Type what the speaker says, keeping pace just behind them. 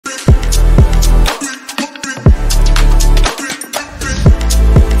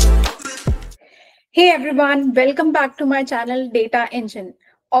Hey everyone, welcome back to my channel Data Engine,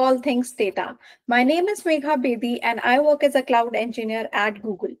 all things data. My name is Megha Bedi and I work as a cloud engineer at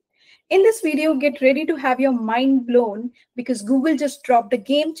Google. In this video, get ready to have your mind blown because Google just dropped a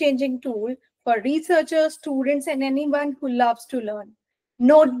game-changing tool for researchers, students, and anyone who loves to learn.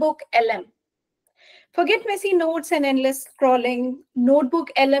 NotebookLM. Forget messy notes and endless scrolling.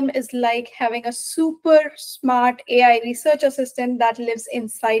 NotebookLM is like having a super smart AI research assistant that lives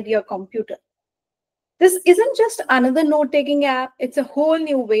inside your computer. This isn't just another note-taking app, it's a whole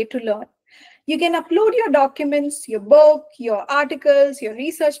new way to learn. You can upload your documents, your book, your articles, your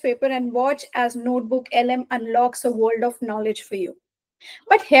research paper, and watch as Notebook LM unlocks a world of knowledge for you.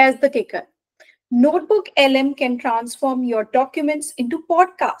 But here's the kicker. Notebook LM can transform your documents into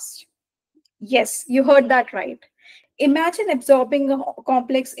podcasts. Yes, you heard that right. Imagine absorbing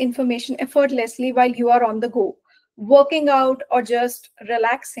complex information effortlessly while you are on the go, working out, or just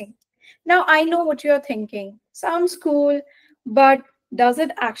relaxing. Now, I know what you're thinking. Sounds cool, but does it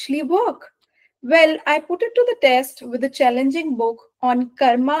actually work? Well, I put it to the test with a challenging book on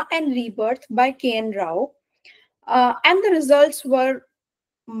Karma and Rebirth by K.N. Rao, and the results were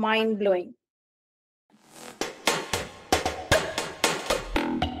mind blowing.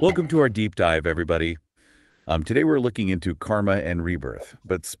 Welcome to our deep dive, everybody. Today we're looking into karma and rebirth,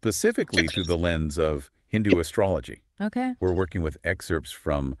 but specifically through the lens of Hindu astrology. Okay. We're working with excerpts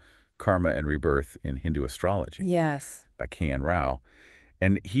from Karma and Rebirth in Hindu astrology Yes. by K.N. Rao.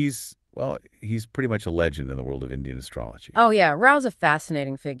 And he's pretty much a legend in the world of Indian astrology. Oh, yeah. Rao's a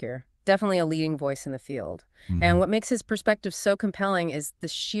fascinating figure. Definitely a leading voice in the field. And what makes his perspective so compelling is the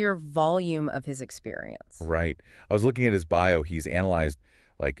sheer volume of his experience. Right. I was looking at his bio. He's analyzed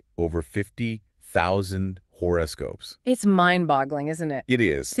like over 50,000 horoscopes. It's mind-boggling, isn't it? It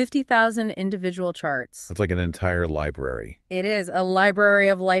is. 50,000 individual charts. It's like an entire library. It is a library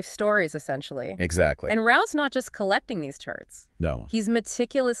of life stories, essentially. Exactly. And Rao's not just collecting these charts. No. He's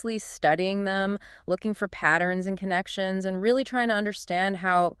meticulously studying them, looking for patterns and connections, and really trying to understand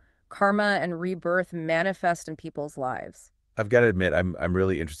how karma and rebirth manifest in people's lives. I've got to admit, I'm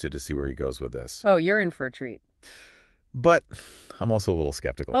really interested to see where he goes with this. Oh, you're in for a treat. But I'm also a little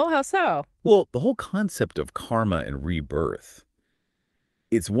skeptical. Oh, how so? Well, the whole concept of karma and rebirth,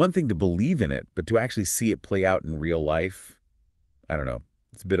 it's one thing to believe in it, but to actually see it play out in real life, I don't know.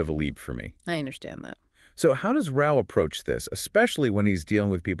 It's a bit of a leap for me. I understand that. So how does Rao approach this, especially when he's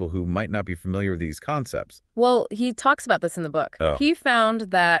dealing with people who might not be familiar with these concepts? Well, he talks about this in the book. Oh. He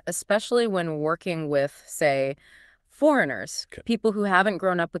found that especially when working with, say, foreigners, people who haven't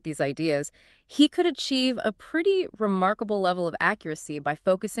grown up with these ideas, he could achieve a pretty remarkable level of accuracy by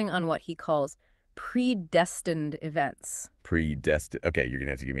focusing on what he calls predestined events. Predestined. Okay, you're going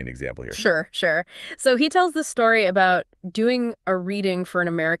to have to give me an example here. Sure. So he tells the story about doing a reading for an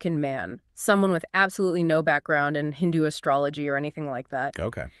American man, someone with absolutely no background in Hindu astrology or anything like that.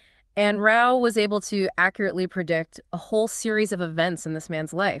 Okay. And Rao was able to accurately predict a whole series of events in this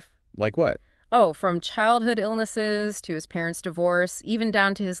man's life. Like what? Oh, from childhood illnesses to his parents' divorce, even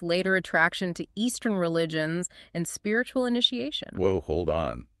down to his later attraction to Eastern religions and spiritual initiation. Whoa, hold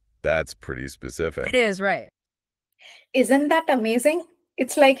on. That's pretty specific. It is, right. Isn't that amazing?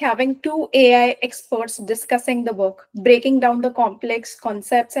 It's like having two AI experts discussing the book, breaking down the complex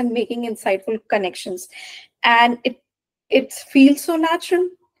concepts and making insightful connections. And it feels so natural.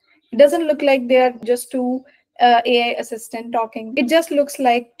 It doesn't look like they are just two AI assistant talking. It just looks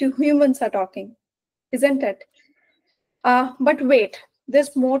like two humans are talking, isn't it? But wait,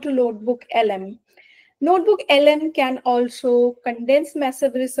 there's more to Notebook LM. Notebook LM can also condense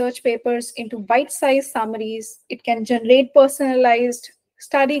massive research papers into bite-sized summaries. It can generate personalized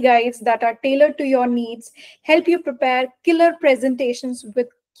study guides that are tailored to your needs, help you prepare killer presentations with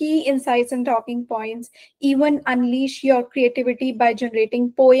key insights and talking points, even unleash your creativity by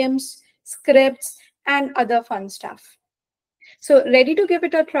generating poems, scripts, and other fun stuff. So ready to give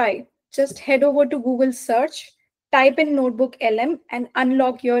it a try? Just head over to Google search, type in Notebook LM, and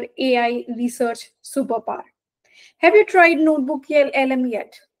unlock your AI research superpower. Have you tried Notebook LM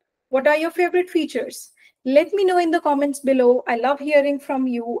yet? What are your favorite features? Let me know in the comments below. I love hearing from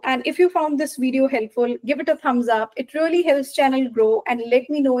you. And if you found this video helpful, give it a thumbs up. It really helps channel grow, and let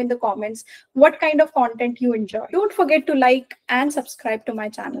me know in the comments what kind of content you enjoy. Don't forget to like and subscribe to my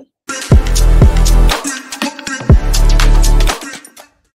channel.